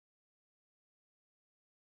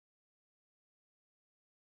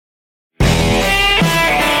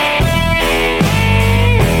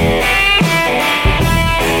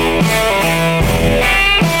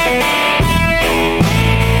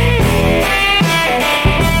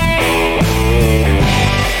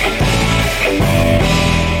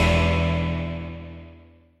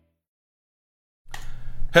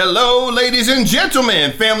Hello, ladies and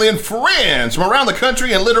gentlemen, family and friends from around the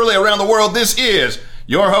country and literally around the world. This is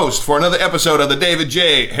your host for another episode of the David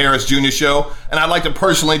J. Harris Jr. Show. And I'd like to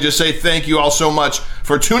personally just say thank you all so much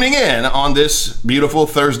for tuning in on this beautiful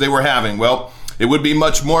Thursday we're having. Well, it would be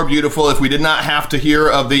much more beautiful if we did not have to hear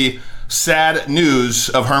of the sad news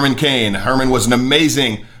of Herman Cain. Herman was an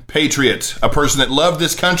amazing patriot, a person that loved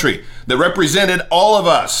this country, that represented all of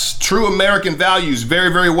us, true American values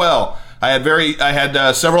very, very well. I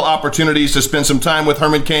had several opportunities to spend some time with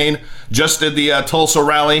Herman Cain just at the Tulsa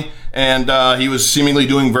rally, and he was seemingly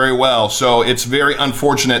doing very well. So it's very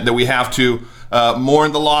unfortunate that we have to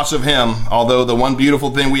mourn the loss of him. Although the one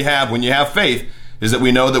beautiful thing we have when you have faith is that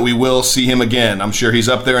we know that we will see him again. I'm sure he's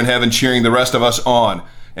up there in heaven cheering the rest of us on,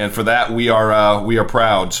 and for that we are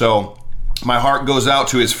proud. So my heart goes out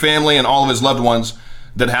to his family and all of his loved ones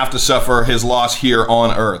that have to suffer his loss here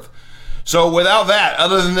on earth. So without that,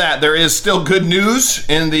 other than that, there is still good news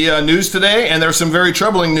in the news today, and there's some very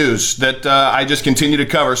troubling news that I just continue to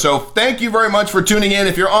cover. So thank you very much for tuning in.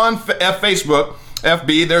 If you're on Facebook,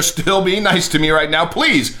 FB, they're still being nice to me right now.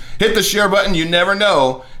 Please hit the share button. You never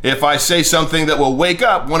know if I say something that will wake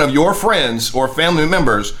up one of your friends or family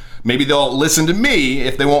members. Maybe they'll listen to me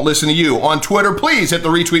if they won't listen to you. On Twitter, please hit the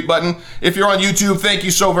retweet button. If you're on YouTube, thank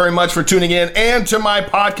you so very much for tuning in. And to my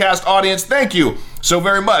podcast audience, thank you so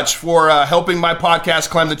very much for helping my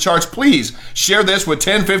podcast climb the charts. Please share this with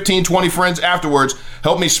 10, 15, 20 friends afterwards.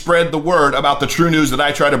 Help me spread the word about the true news that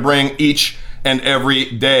I try to bring each and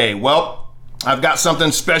every day. Well, I've got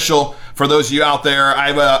something special for those of you out there.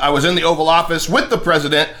 I was in the Oval Office with the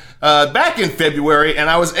president back in February, and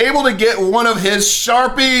I was able to get one of his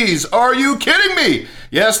Sharpies. Are you kidding me?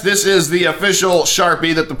 Yes, this is the official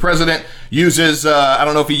Sharpie that the president uses. I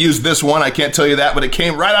don't know if he used this one. I can't tell you that, but it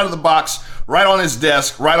came right out of the box, right on his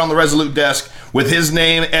desk, right on the Resolute desk, with his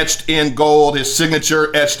name etched in gold, his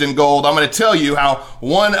signature etched in gold. I'm going to tell you how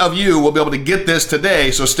one of you will be able to get this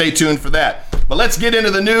today, so stay tuned for that. But let's get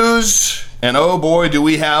into the news, and oh boy, do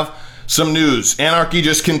we have some news. Anarchy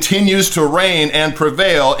just continues to reign and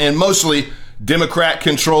prevail in mostly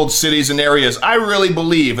Democrat-controlled cities and areas. I really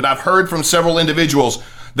believe, and I've heard from several individuals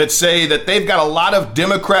that say that they've got a lot of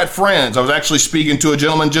Democrat friends. I was actually speaking to a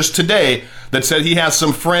gentleman just today that said he has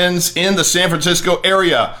some friends in the San Francisco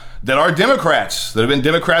area that are Democrats, that have been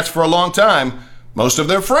Democrats for a long time. Most of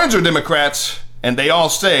their friends are Democrats, and they all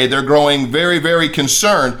say they're growing very, very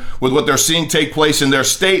concerned with what they're seeing take place in their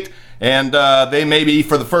state. And they may be,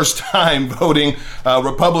 for the first time, voting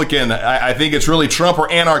Republican. I think it's really Trump or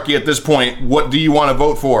anarchy at this point. What do you want to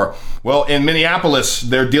vote for? Well, in Minneapolis,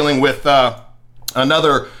 they're dealing with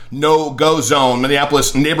another no-go zone.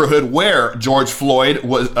 Minneapolis neighborhood where George Floyd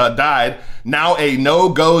died, now a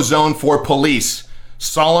no-go zone for police.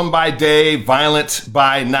 Solemn by day, violent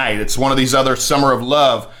by night. It's one of these other summer of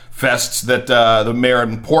love fests that the mayor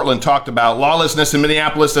in Portland talked about. Lawlessness in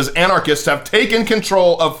Minneapolis as anarchists have taken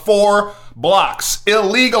control of 4 blocks,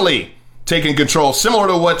 illegally taken control, similar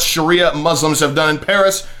to what Sharia Muslims have done in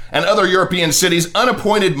Paris and other European cities.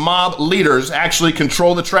 Unappointed mob leaders actually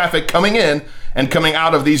control the traffic coming in and coming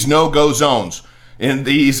out of these no-go zones. In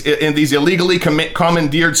these illegally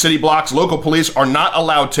commandeered city blocks, local police are not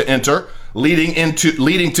allowed to enter, leading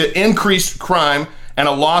to increased crime and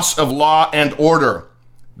a loss of law and order.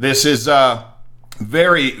 This is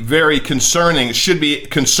very, very concerning. It should be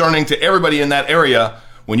concerning to everybody in that area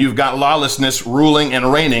when you've got lawlessness ruling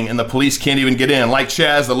and reigning and the police can't even get in. Like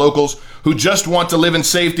Chaz, the locals who just want to live in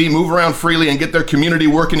safety, move around freely, and get their community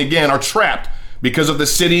working again are trapped because of the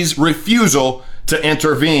city's refusal to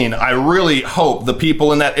intervene. I really hope the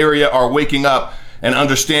people in that area are waking up and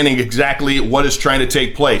understanding exactly what is trying to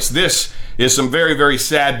take place. This is some very, very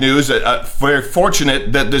sad news. Very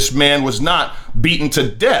fortunate that this man was not beaten to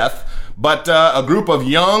death, but a group of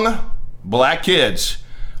young black kids.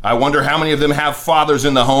 I wonder how many of them have fathers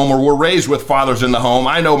in the home or were raised with fathers in the home.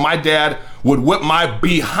 I know my dad would whip my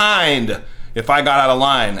behind if I got out of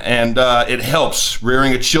line, and it helps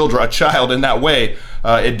rearing a child in that way.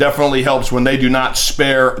 It definitely helps when they do not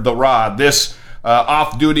spare the rod. This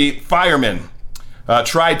off-duty fireman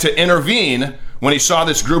tried to intervene when he saw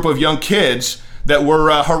this group of young kids that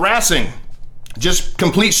were harassing just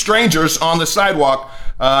complete strangers on the sidewalk,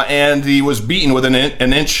 and he was beaten within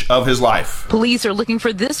an inch of his life. Police are looking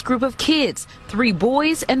for this group of kids. 3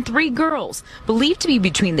 boys and 3 girls, believed to be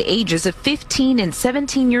between the ages of 15 and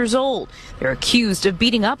 17 years old. They're accused of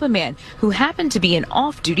beating up a man who happened to be an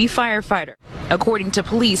off-duty firefighter. According to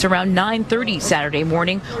police, around 9:30 Saturday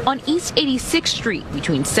morning on East 86th Street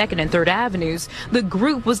between 2nd and 3rd Avenues, the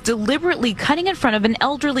group was deliberately cutting in front of an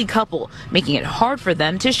elderly couple, making it hard for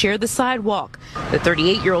them to share the sidewalk. The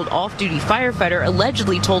 38-year-old off-duty firefighter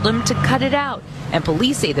allegedly told him to cut it out, and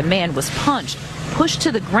police say the man was punched, pushed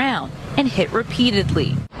to the ground, and hit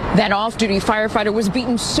repeatedly. That off-duty firefighter was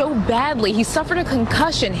beaten so badly he suffered a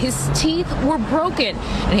concussion, his teeth were broken,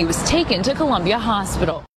 and he was taken to Columbia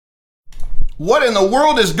Hospital. What in the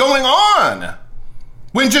world is going on?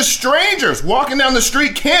 When just strangers walking down the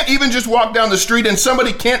street can't even just walk down the street and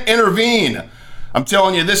somebody can't intervene. I'm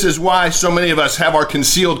telling you, this is why so many of us have our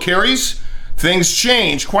concealed carries. Things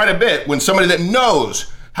change quite a bit when somebody that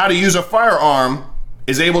knows how to use a firearm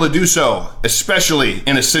is able to do so, especially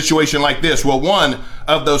in a situation like this. Well, one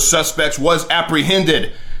of those suspects was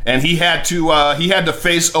apprehended, and he had to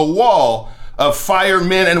face a wall of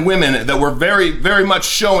firemen and women that were very, very much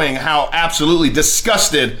showing how absolutely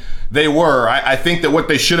disgusted they were. I think that what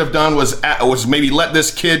they should have done was maybe let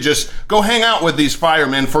this kid just go hang out with these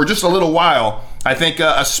firemen for just a little while. I think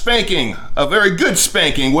a spanking, a very good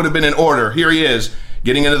spanking, would have been in order. Here he is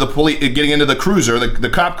getting into the cruiser, the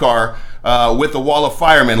cop car, with the wall of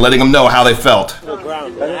firemen, letting them know how they felt. The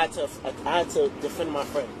ground. I had to defend my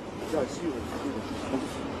friend.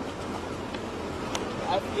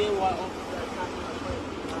 I forget why.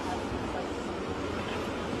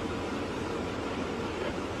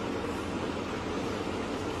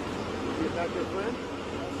 Your friend?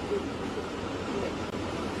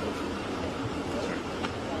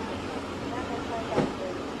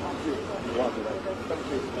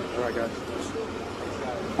 All right, guys.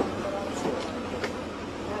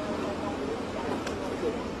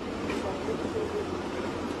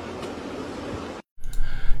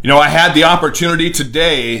 You know, I had the opportunity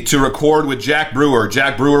today to record with Jack Brewer.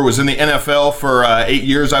 Jack Brewer was in the NFL for 8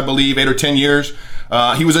 years, I believe, 8 or 10 years.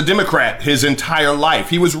 He was a Democrat his entire life.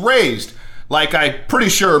 He was raised like I'm pretty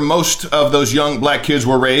sure most of those young black kids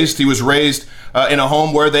were raised. He was raised in a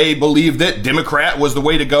home where they believed that Democrat was the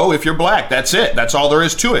way to go if you're black. That's it. That's all there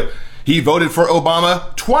is to it. He voted for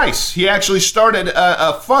Obama twice. He actually started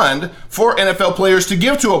a fund for NFL players to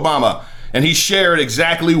give to Obama. And he shared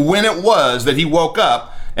exactly when it was that he woke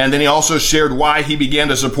up. And then he also shared why he began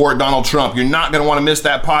to support Donald Trump. You're not going to want to miss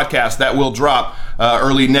that podcast. That will drop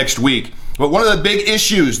early next week. But one of the big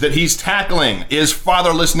issues that he's tackling is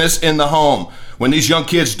fatherlessness in the home. When these young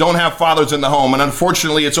kids don't have fathers in the home, and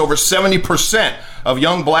unfortunately it's over 70%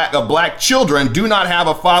 of black children do not have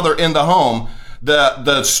a father in the home.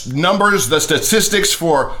 The numbers, the statistics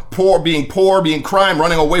for being crime,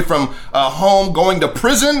 running away from home, going to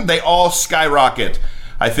prison, they all skyrocket.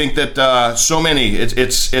 I think that so many,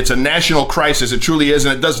 it's a national crisis. It truly is,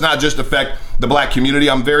 and it does not just affect the black community.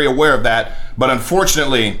 I'm very aware of that, but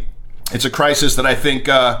unfortunately, it's a crisis that I think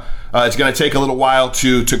it's going to take a little while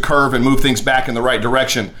to curve and move things back in the right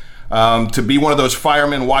direction. To be one of those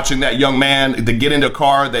firemen watching that young man to get into a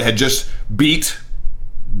car that had just beat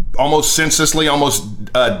almost senselessly, almost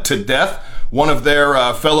to death, one of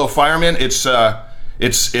their fellow firemen. It's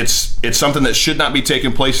something that should not be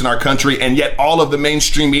taking place in our country, and yet all of the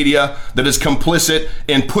mainstream media that is complicit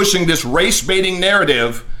in pushing this race-baiting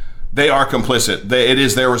narrative, they are complicit. It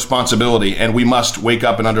is their responsibility, and we must wake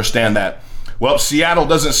up and understand that. Well, Seattle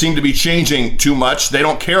doesn't seem to be changing too much. They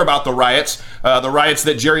don't care about the riots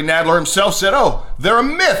that Jerry Nadler himself said, oh, they're a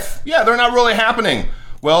myth. Yeah, they're not really happening.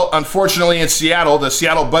 Well, unfortunately, in Seattle, the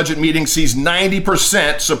Seattle budget meeting sees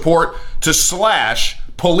 90% support to slash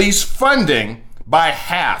police funding by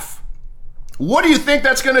half. What do you think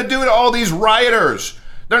that's going to do to all these rioters?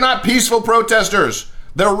 They're not peaceful protesters.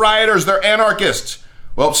 They're rioters. They're anarchists.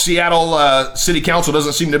 Well, Seattle City Council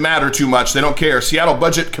doesn't seem to matter too much. They don't care. Seattle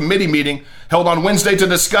Budget Committee meeting held on Wednesday to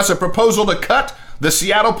discuss a proposal to cut the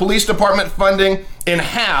Seattle Police Department funding in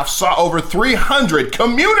half saw over 300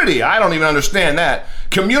 community, I don't even understand that,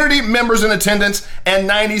 community members in attendance and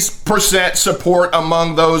 90% support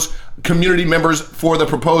among those community members for the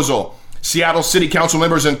proposal. Seattle City Council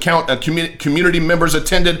members and community members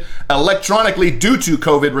attended electronically due to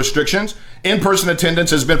COVID restrictions. In-person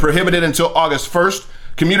attendance has been prohibited until August 1st.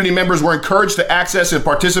 Community members were encouraged to access and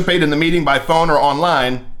participate in the meeting by phone or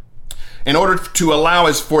online. In order to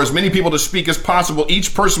allow for as many people to speak as possible,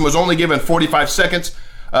 each person was only given 45 seconds.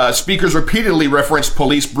 Speakers repeatedly referenced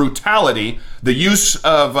police brutality, the use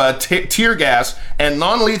of tear gas, and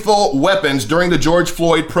non-lethal weapons during the George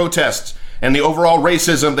Floyd protests, and the overall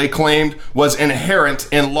racism they claimed was inherent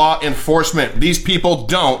in law enforcement. These people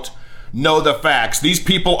don't know the facts. These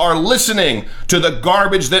people are listening to the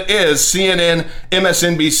garbage that is CNN,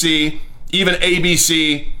 MSNBC, even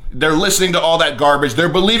ABC. They're listening to all that garbage. They're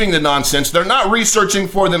believing the nonsense. They're not researching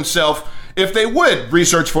for themselves. If they would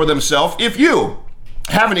research for themselves, if you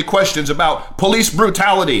have any questions about police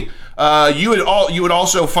brutality, you would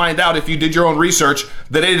also find out, if you did your own research,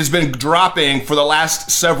 that it has been dropping for the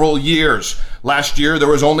last several years. Last year, there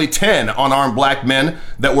was only 10 unarmed black men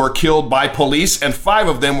that were killed by police, and 5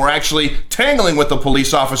 of them were actually tangling with a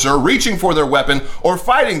police officer, reaching for their weapon, or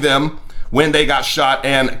fighting them when they got shot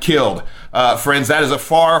and killed. Friends, that is a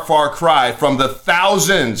far, far cry from the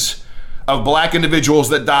thousands of black individuals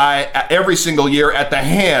that die every single year at the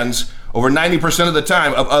hands, over 90% of the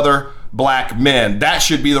time, of other black men. That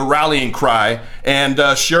should be the rallying cry. And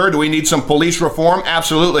sure, do we need some police reform?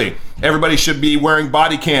 Absolutely. Everybody should be wearing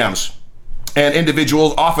body cams. And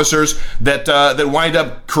individual officers that wind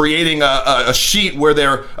up creating a sheet where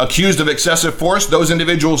they're accused of excessive force, those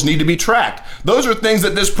individuals need to be tracked. Those are things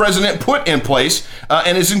that this president put in place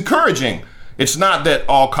and is encouraging. It's not that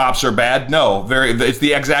all cops are bad. No, it's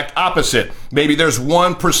the exact opposite. Maybe there's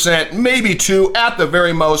 1%, maybe 2 at the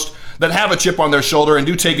very most, that have a chip on their shoulder and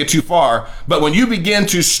do take it too far. But when you begin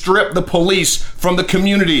to strip the police from the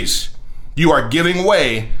communities, you are giving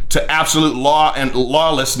way to absolute law and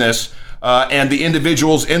lawlessness. And the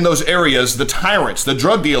individuals in those areas, the tyrants, the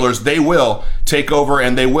drug dealers, they will take over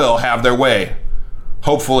and they will have their way.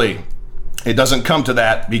 Hopefully, it doesn't come to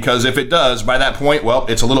that, because if it does, by that point, well,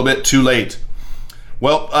 it's a little bit too late.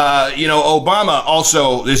 Well, Obama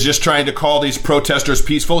also is just trying to call these protesters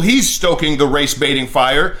peaceful. He's stoking the race baiting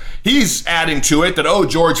fire. He's adding to it that,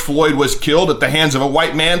 George Floyd was killed at the hands of a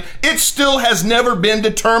white man. It still has never been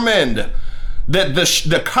determined that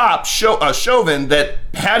the cop, Chauvin, that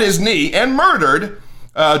had his knee and murdered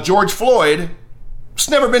George Floyd, it's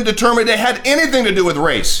never been determined it had anything to do with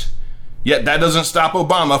race. Yet that doesn't stop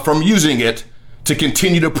Obama from using it to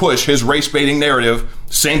continue to push his race-baiting narrative,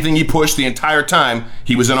 same thing he pushed the entire time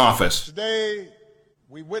he was in office. Today,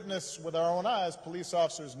 we witness with our own eyes police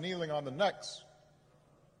officers kneeling on the necks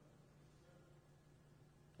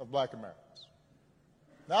of black Americans.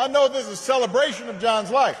 Now, I know this is a celebration of John's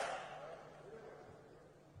life,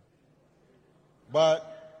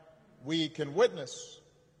 but we can witness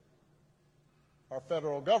our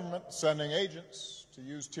federal government sending agents to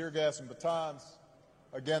use tear gas and batons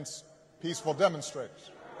against peaceful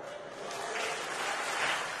demonstrators.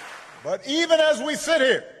 But even as we sit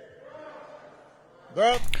here,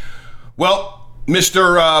 well,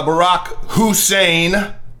 Mr. Barack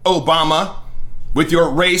Hussein Obama, with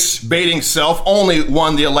your race-baiting self, only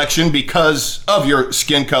won the election because of your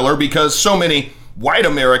skin color, because so many white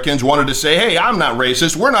Americans wanted to say, hey, I'm not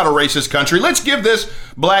racist. We're not a racist country. Let's give this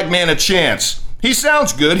black man a chance. He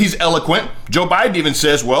sounds good. He's eloquent. Joe Biden even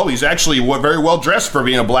says, well, he's actually very well dressed for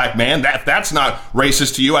being a black man. That's not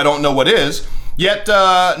racist to you. I don't know what is. Yet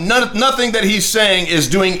nothing that he's saying is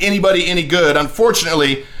doing anybody any good,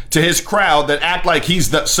 unfortunately, to his crowd that act like he's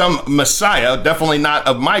some messiah, definitely not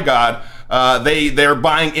of my God. They're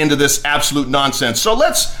buying into this absolute nonsense. So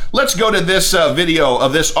let's go to this video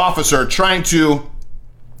of this officer trying to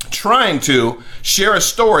share a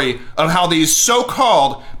story of how these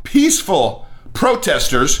so-called peaceful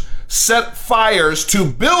protesters set fires to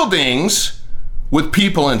buildings with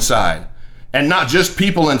people inside, and not just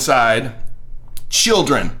people inside,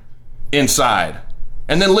 children inside.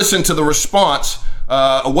 And then listen to the response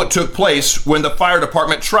of what took place when the fire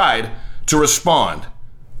department tried to respond.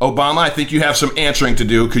 Obama, I think you have some answering to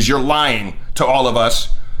do, because you're lying to all of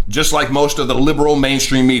us, just like most of the liberal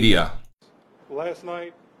mainstream media. Last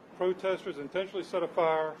night, protesters intentionally set a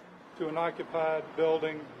fire to an occupied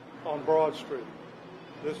building on Broad Street.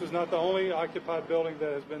 This is not the only occupied building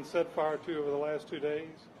that has been set fire to over the last 2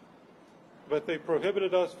 days, but they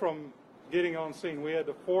prohibited us from getting on scene. We had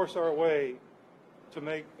to force our way to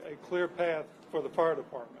make a clear path for the fire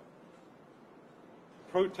department.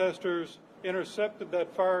 Protesters intercepted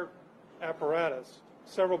that fire apparatus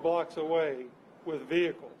several blocks away with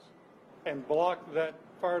vehicles and blocked that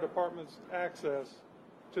fire department's access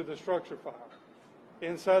to the structure fire.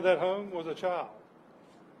 Inside that home was a child.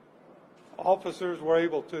 Officers were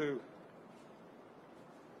able to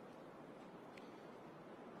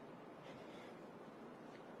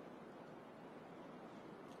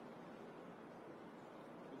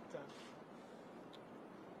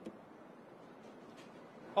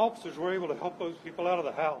help those people out of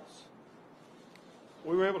the house.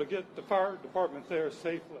 We were able to get the fire department there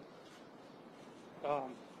safely.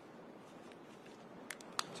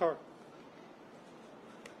 Sorry.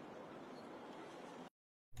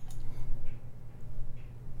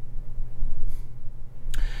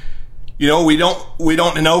 You know, we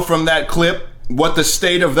don't know from that clip what the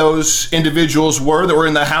state of those individuals were that were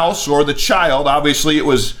in the house, or the child. Obviously, it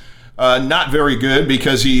was not very good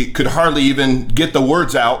because he could hardly even get the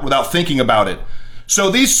words out without thinking about it.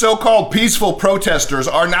 So these so-called peaceful protesters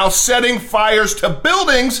are now setting fires to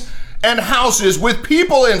buildings and houses with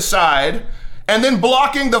people inside, and then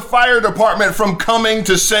blocking the fire department from coming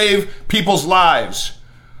to save people's lives.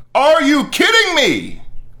 Are you kidding me?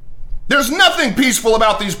 There's nothing peaceful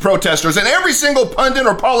about these protesters, and every single pundit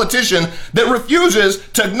or politician that refuses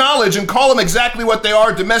to acknowledge and call them exactly what they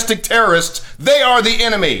are, domestic terrorists, they are the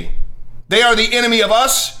enemy. They are the enemy of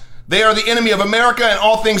us. They are the enemy of America and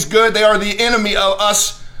all things good. They are the enemy of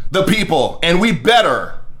us, the people. And we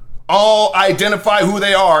better all identify who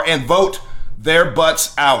they are and vote their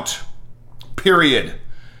butts out. Period.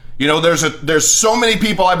 You know, there's so many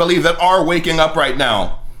people, I believe, that are waking up right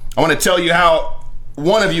now. I want to tell you how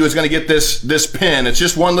one of you is going to get this pin. It's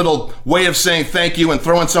just one little way of saying thank you and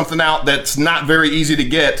throwing something out that's not very easy to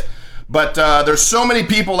get. But there's so many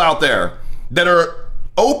people out there that are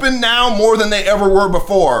open now more than they ever were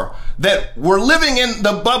before, that were living in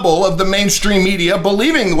the bubble of the mainstream media,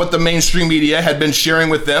 believing what the mainstream media had been sharing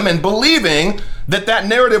with them and believing that that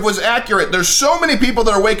narrative was accurate. There's so many people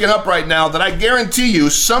that are waking up right now that I guarantee you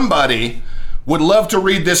somebody would love to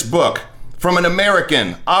read this book from an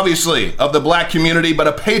American, obviously, of the black community, but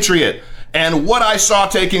a patriot. And what I saw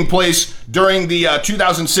taking place during the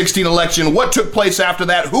 2016 election, what took place after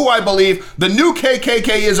that, who I believe the new KKK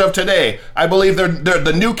is of today. I believe the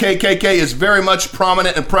new KKK is very much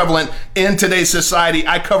prominent and prevalent in today's society.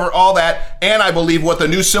 I cover all that, and I believe what the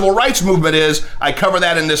new civil rights movement is. I cover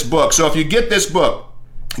that in this book. So if you get this book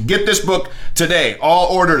today. All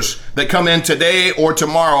orders that come in today or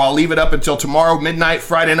tomorrow, I'll leave it up until tomorrow midnight,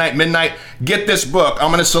 Friday night, midnight. Get this book.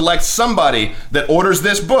 I'm going to select somebody that orders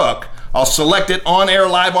this book. I'll select it on air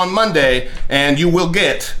live on Monday, and you will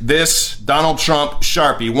get this Donald Trump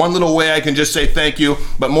Sharpie. One little way I can just say thank you,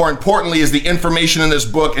 but more importantly is the information in this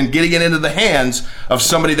book and getting it into the hands of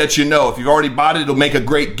somebody that you know. If you've already bought it, it'll make a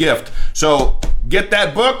great gift. So get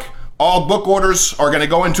that book. All book orders are going to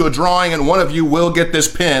go into a drawing, and one of you will get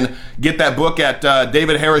this pin. Get that book at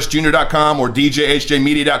davidharrisjr.com or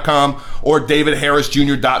djhjmedia.com or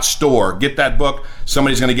davidharrisjr.store. Get that book.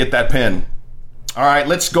 Somebody's going to get that pin. All right,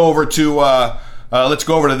 let's go over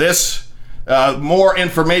to this. More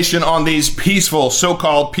information on these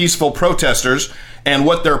so-called peaceful protesters and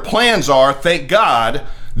what their plans are. Thank God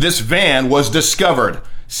this van was discovered.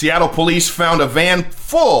 Seattle police found a van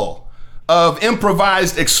full of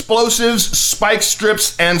improvised explosives, spike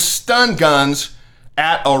strips, and stun guns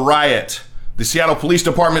at a riot. The Seattle Police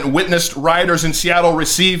Department witnessed rioters in Seattle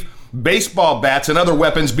receive baseball bats and other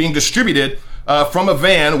weapons being distributed from a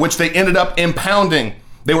van, which they ended up impounding.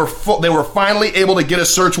 They were finally able to get a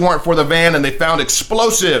search warrant for the van, and they found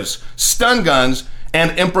explosives, stun guns,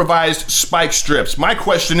 and improvised spike strips. My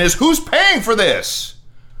question is, who's paying for this?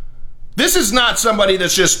 This is not somebody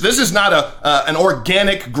this is not an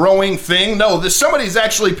organic growing thing. No, somebody's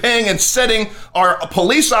actually paying and setting our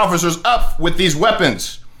police officers up with these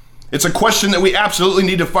weapons. It's a question that we absolutely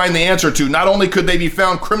need to find the answer to. Not only could they be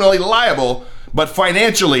found criminally liable, but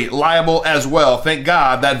financially liable as well. Thank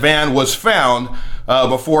God that van was found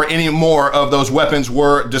before any more of those weapons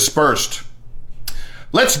were dispersed.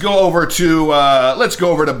 Let's go over to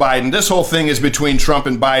Biden. This whole thing is between Trump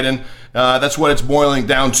and Biden. That's what it's boiling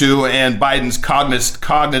down to, and Biden's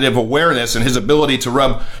cognitive awareness and his ability to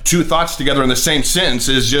rub two thoughts together in the same sentence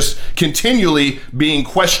is just continually being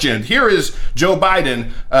questioned. Here is Joe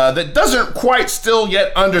Biden that doesn't quite still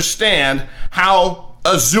yet understand how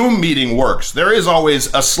a Zoom meeting works. There is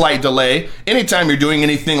always a slight delay. Anytime you're doing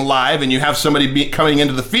anything live and you have somebody coming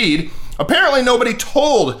into the feed, apparently nobody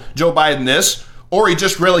told Joe Biden this, or he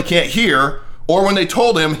just really can't hear, or when they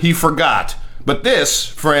told him, he forgot. But this,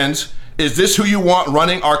 friends, is this who you want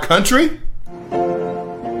running our country?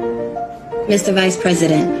 Mr. Vice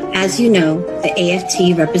President, as you know, the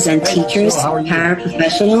AFT represent teachers,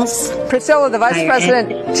 paraprofessionals. Priscilla, the Vice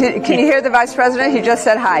President, can you hear the Vice President? He just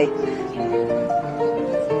said hi.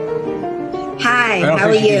 Hi, I don't how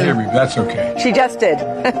are think you? You can hear me, but that's okay. She just did.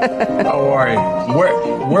 How are you?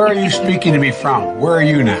 Where are you speaking to me from? Where are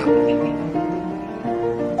you now?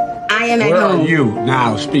 I am at Where home. are you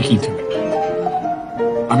now speaking to me?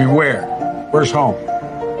 I mean, where? Where's home?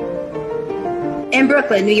 In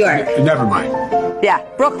Brooklyn, New York. Never mind. Yeah,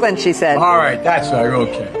 Brooklyn, she said. All right, that's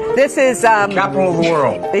okay. This is Capital of the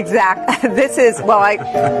world. Exactly. This is,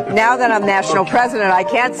 now that I'm national president, I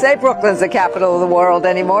can't say Brooklyn's the capital of the world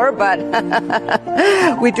anymore, but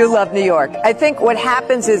we do love New York. I think what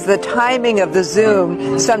happens is the timing of the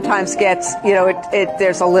Zoom sometimes gets,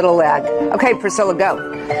 there's a little lag. Okay, Priscilla, go.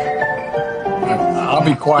 I'll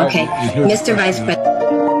be quiet. Okay, Mr. Vice President.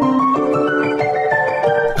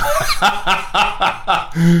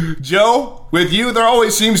 Joe, with you, there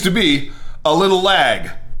always seems to be a little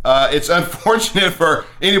lag. It's unfortunate for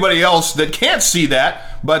anybody else that can't see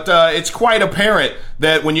that, but it's quite apparent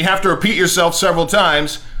that when you have to repeat yourself several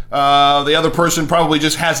times, the other person probably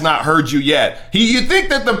just has not heard you yet. You'd think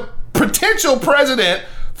that the potential president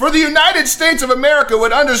for the United States of America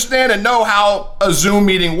would understand and know how a Zoom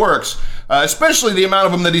meeting works, especially the amount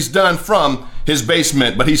of them that he's done from his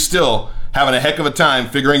basement, but he's still having a heck of a time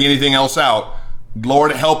figuring anything else out.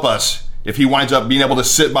 Lord help us if he winds up being able to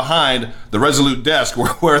sit behind the Resolute desk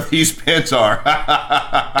where these pens are.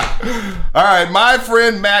 All right, my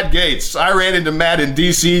friend Matt Gaetz. I ran into Matt in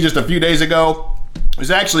D.C. just a few days ago. It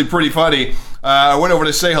was actually pretty funny. I went over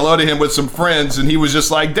to say hello to him with some friends, and he was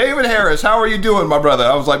just like, David Harris, how are you doing, my brother?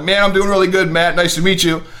 I was like, man, I'm doing really good, Matt. Nice to meet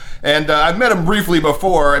you. And I've met him briefly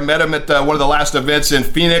before. I met him at one of the last events in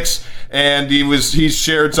Phoenix, and he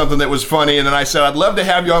shared something that was funny. And then I said, I'd love to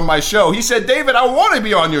have you on my show. He said, David, I want to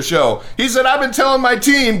be on your show. He said, I've been telling my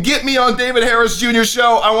team, get me on David Harris Jr.'s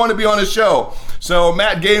show. I want to be on his show. So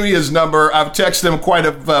Matt gave me his number. I've texted him quite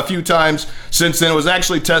a few times since then. I was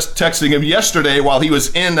actually texting him yesterday while he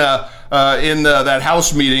was in that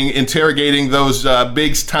House meeting interrogating those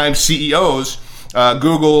big-time CEOs.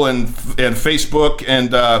 Google and Facebook and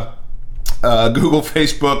Google,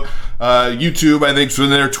 Facebook, YouTube, I think, so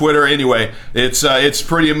their Twitter. Anyway, it's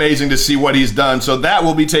pretty amazing to see what he's done. So that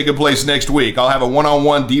will be taking place next week. I'll have a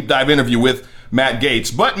one-on-one deep dive interview with Matt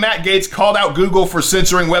Gaetz. But Matt Gaetz called out Google for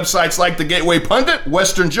censoring websites like the Gateway Pundit,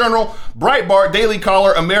 Western Journal, Breitbart, Daily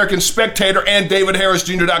Caller, American Spectator, and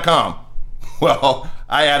DavidHarrisJr.com. Well,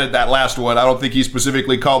 I added that last one. I don't think he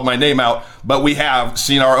specifically called my name out, but we have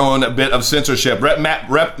seen our own bit of censorship. Matt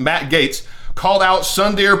Gaetz called out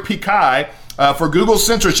Sundar Pichai for Google's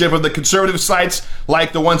censorship of the conservative sites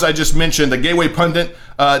like the ones I just mentioned. The Gateway Pundit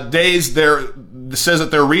says that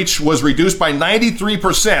their reach was reduced by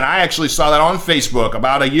 93%. I actually saw that on Facebook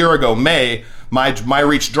about a year ago, May. My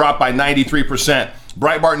reach dropped by 93%.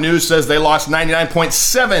 Breitbart News says they lost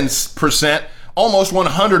 99.7%, almost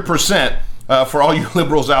 100%. For all you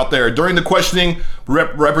liberals out there. During the questioning,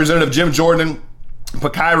 Representative Jim Jordan,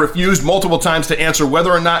 Pichai refused multiple times to answer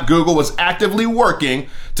whether or not Google was actively working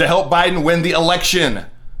to help Biden win the election.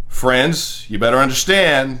 Friends, you better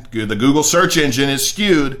understand, the Google search engine is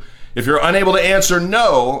skewed. If you're unable to answer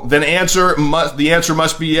no, then the answer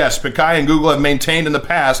must be yes. Pichai and Google have maintained in the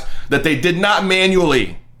past that they did not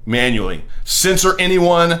manually censor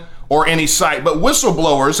anyone or any site, but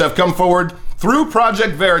whistleblowers have come forward through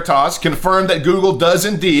Project Veritas, confirmed that Google does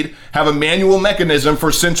indeed have a manual mechanism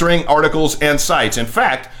for censoring articles and sites. In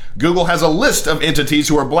fact, Google has a list of entities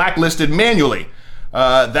who are blacklisted manually.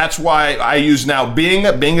 That's why I use now Bing.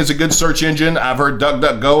 Bing is a good search engine. I've heard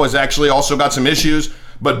DuckDuckGo has actually also got some issues,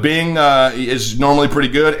 but Bing is normally pretty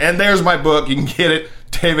good. And there's my book. You can get it,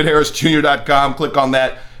 DavidHarrisJr.com. Click on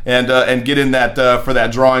that and get in that for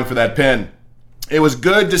that drawing for that pen. It was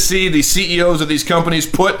good to see the CEOs of these companies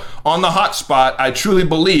put on the hot spot. I truly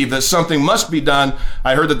believe that something must be done.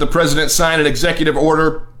 I heard that the president signed an executive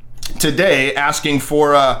order today asking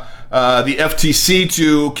for the FTC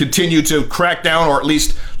to continue to crack down, or at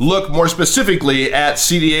least look more specifically at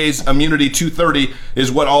CDA's Immunity 230 is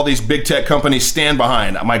what all these big tech companies stand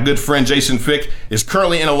behind. My good friend Jason Fick is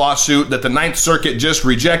currently in a lawsuit that the Ninth Circuit just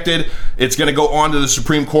rejected. It's going to go on to the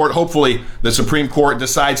Supreme Court. Hopefully the Supreme Court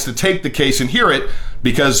decides to take the case and hear it,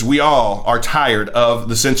 because we all are tired of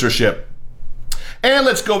the censorship. And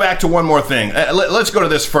let's go back to one more thing. Let's go to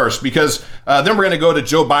this first, because then we're going to go to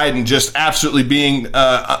Joe Biden just absolutely being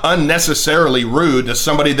unnecessarily rude to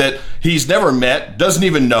somebody that he's never met, doesn't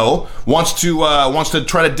even know, wants to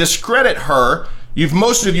try to discredit her.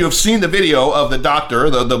 Most of you have seen the video of the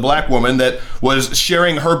doctor, the black woman that was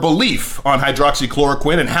sharing her belief on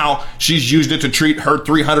hydroxychloroquine and how she's used it to treat her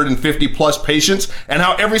 350 plus patients and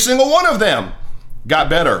how every single one of them got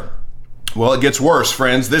better. Well, it gets worse,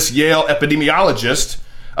 friends. This Yale epidemiologist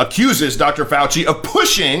accuses Dr. Fauci of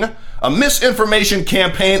pushing a misinformation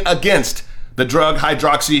campaign against the drug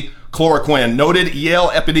hydroxychloroquine. Noted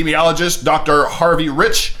Yale epidemiologist Dr. Harvey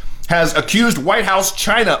Rich has accused White House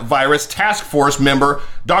China virus task force member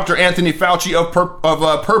Dr. Anthony Fauci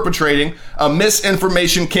of perpetrating a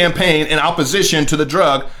misinformation campaign in opposition to the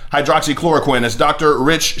drug hydroxychloroquine. As Dr.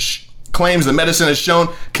 Rich claims the medicine has shown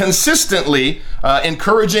consistently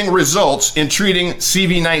encouraging results in treating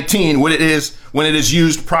CV-19 when it is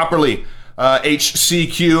used properly.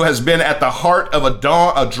 HCQ has been at the heart of a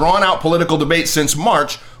drawn-out political debate since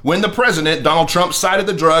March, when the president, Donald Trump, cited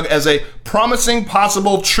the drug as a promising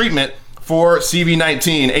possible treatment for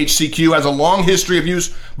CV-19. HCQ has a long history of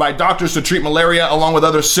use by doctors to treat malaria, along with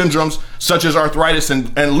other syndromes such as arthritis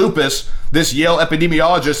and lupus. This Yale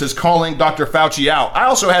epidemiologist is calling Dr. Fauci out. I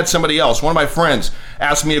also had somebody else, one of my friends,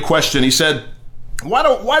 ask me a question. He said,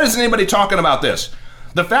 why isn't anybody talking about this?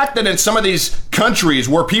 The fact that in some of these countries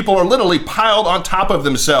where people are literally piled on top of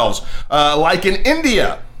themselves, like in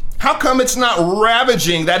India, how come it's not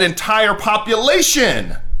ravaging that entire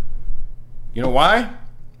population? You know why?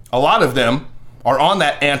 A lot of them are on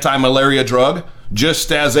that anti-malaria drug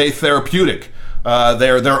just as a therapeutic.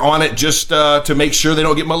 They're on it just to make sure they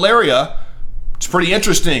don't get malaria. It's pretty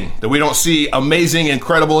interesting that we don't see amazing,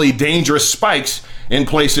 incredibly dangerous spikes in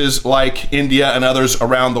places like India and others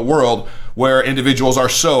around the world where individuals are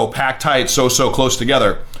so packed tight, so close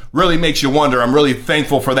together. Really makes you wonder. I'm really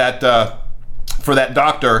thankful for that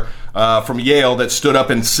doctor from Yale that stood up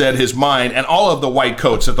and said his mind, and all of the white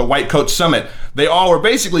coats at the White Coat Summit. They all were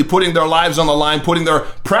basically putting their lives on the line, putting their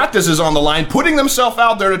practices on the line, putting themselves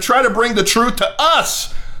out there to try to bring the truth to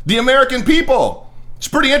us, the American people. It's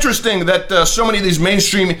pretty interesting that so many of these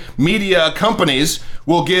mainstream media companies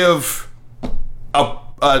will give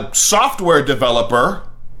a software developer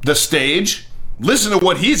the stage, listen to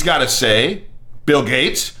what he's got to say, Bill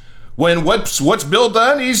Gates, when what's Bill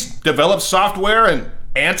done? He's developed software and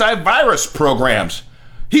antivirus programs.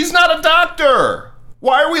 He's not a doctor.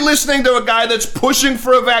 Why are we listening to a guy that's pushing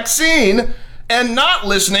for a vaccine and not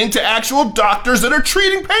listening to actual doctors that are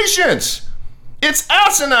treating patients? It's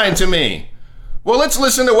asinine to me. Well, let's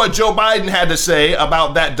listen to what Joe Biden had to say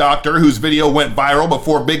about that doctor whose video went viral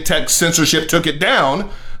before big tech censorship took it down.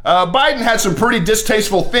 Biden had some pretty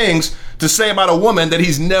distasteful things to say about a woman that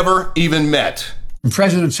he's never even met.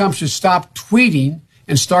 President Trump should stop tweeting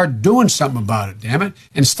and start doing something about it, damn it.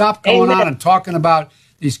 And stop going on and talking about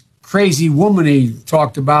this crazy woman he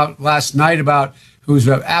talked about last night about who's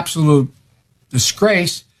an absolute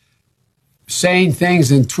disgrace, saying things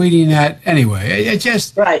and tweeting that anyway. It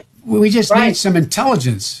just, we just need some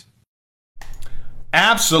intelligence.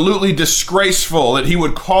 Absolutely disgraceful that he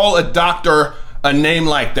would call a doctor a name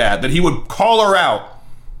like that he would call her out,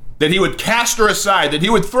 that he would cast her aside, that he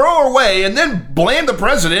would throw her away and then blame the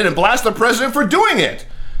president and blast the president for doing it.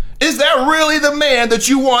 Is that really the man that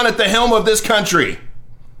you want at the helm of this country?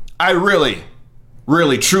 I really,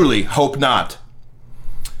 truly hope not.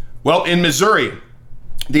 Well, in Missouri,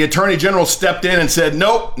 the attorney general stepped in and said,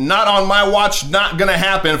 nope, not on my watch, not going to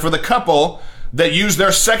happen for the couple that used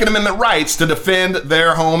their Second Amendment rights to defend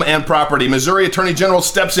their home and property. Missouri attorney general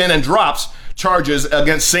steps in and drops charges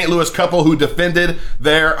against St. Louis couple who defended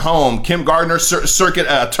their home. Kim Gardner, circuit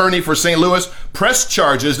attorney for St. Louis, pressed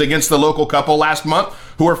charges against the local couple last month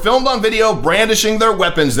who were filmed on video brandishing their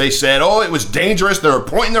weapons. They said, it was dangerous. They were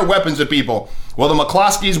pointing their weapons at people. Well, the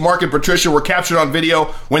McCloskeys, Mark and Patricia, were captured on video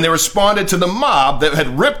when they responded to the mob that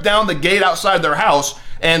had ripped down the gate outside their house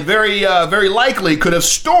and very likely could have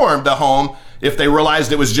stormed the home if they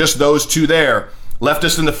realized it was just those two there.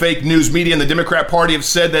 Leftists in the fake news media and the Democrat Party have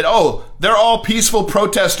said that, they're all peaceful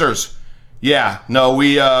protesters. Yeah, no,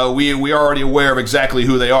 we are already aware of exactly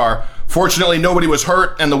who they are. Fortunately, nobody was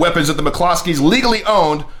hurt, and the weapons that the McCloskeys legally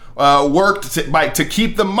owned worked to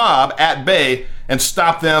keep the mob at bay and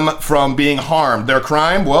stop them from being harmed. Their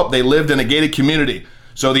crime? Well, they lived in a gated community.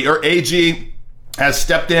 So the AG has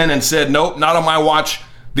stepped in and said, nope, not on my watch.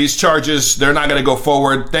 These charges, they're not going to go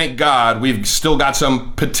forward. Thank God we've still got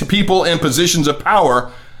some people in positions of power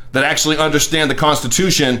that actually understand the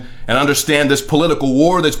Constitution and understand this political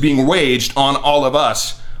war that's being waged on all of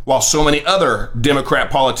us, while so many other Democrat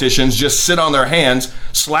politicians just sit on their hands,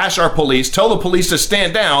 slash our police, tell the police to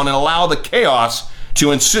stand down, and allow the chaos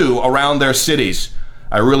to ensue around their cities.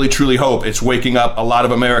 I really, truly hope it's waking up a lot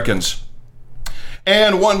of Americans.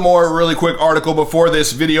 And one more really quick article before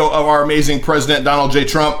this video of our amazing president, Donald J.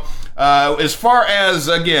 Trump. As far as,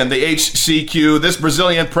 again, the HCQ, this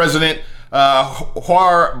Brazilian president,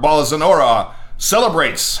 Jair Bolsonaro,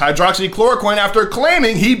 celebrates hydroxychloroquine after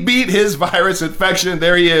claiming he beat his virus infection.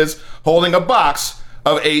 There he is, holding a box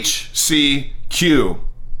of HCQ.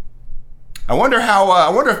 I wonder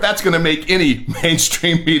if that's going to make any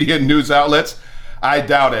mainstream media news outlets. I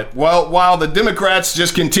doubt it. Well, while the Democrats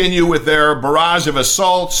just continue with their barrage of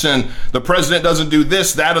assaults and the president doesn't do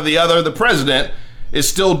this, that, or the other, the president is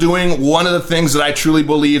still doing one of the things that I truly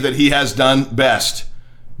believe that he has done best.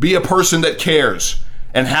 Be a person that cares.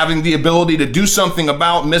 and having the ability to do something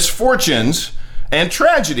about misfortunes and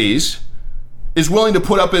tragedies, is willing to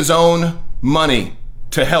put up his own money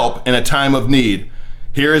to help in a time of need.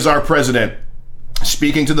 Here is our president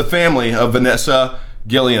speaking to the family of Vanessa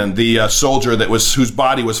Gillian, the soldier whose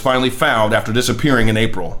body was finally found after disappearing in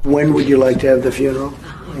April. When would you like to have the funeral?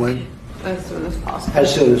 When? As soon as possible.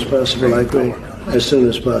 As soon as possible, I agree. As soon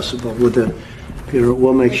as possible with the funeral.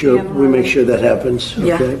 We make sure that happens.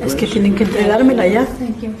 Ya, Okay? es que tienen que entregármela ya.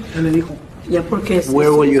 ¿Qué le dijo? Ya porque es.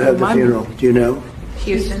 Where will you have the funeral? Do you know?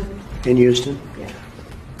 Houston. In Houston? Yeah.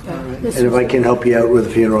 And if I can help you out with the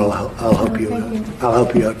funeral, I'll help you out. I'll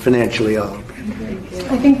help you out financially. I'll help you.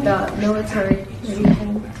 I think the military maybe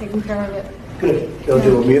can take care of it. Good. They'll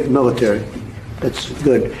do a military. That's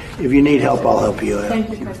good. If you need help, I'll help you out. Thank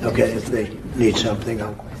you, President. Okay. If they need something,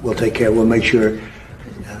 we'll take care. We'll make sure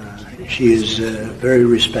she is very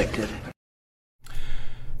respected.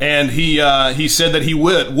 And he said that he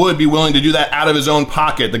would be willing to do that out of his own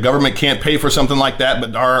pocket. The government can't pay for something like that,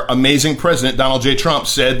 but our amazing president, Donald J. Trump,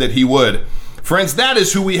 said that he would. Friends, that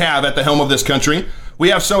is who we have at the helm of this country. We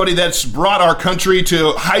have somebody that's brought our country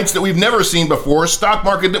to heights that we've never seen before, stock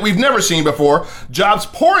market that we've never seen before, jobs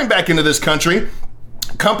pouring back into this country,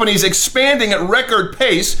 companies expanding at record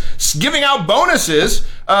pace, giving out bonuses,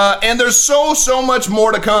 and there's so much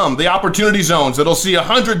more to come. The opportunity zones that'll see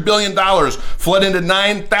 $100 billion flood into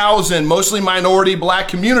 9,000 mostly minority black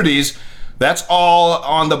communities. That's all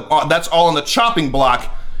on the chopping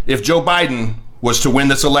block if Joe Biden was to win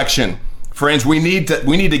this election. Friends, we need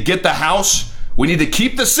to get the House, we need to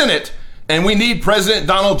keep the Senate, and we need President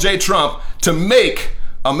Donald J. Trump to make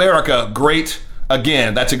America great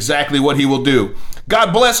again. That's exactly what he will do.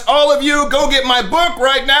 God bless all of you. Go get my book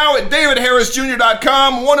right now at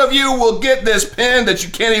davidharrisjr.com. One of you will get this pen that you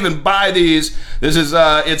can't even buy these. This is,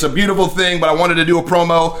 it's a beautiful thing, but I wanted to do a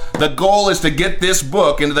promo. The goal is to get this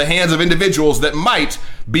book into the hands of individuals that might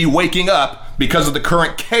be waking up because of the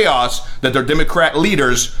current chaos that their Democrat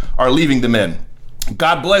leaders are leaving them in.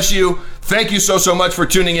 God bless you. Thank you so much for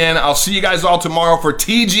tuning in. I'll see you guys all tomorrow for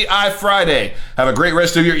TGI Friday. Have a great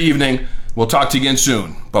rest of your evening. We'll talk to you again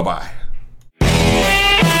soon. Bye-bye.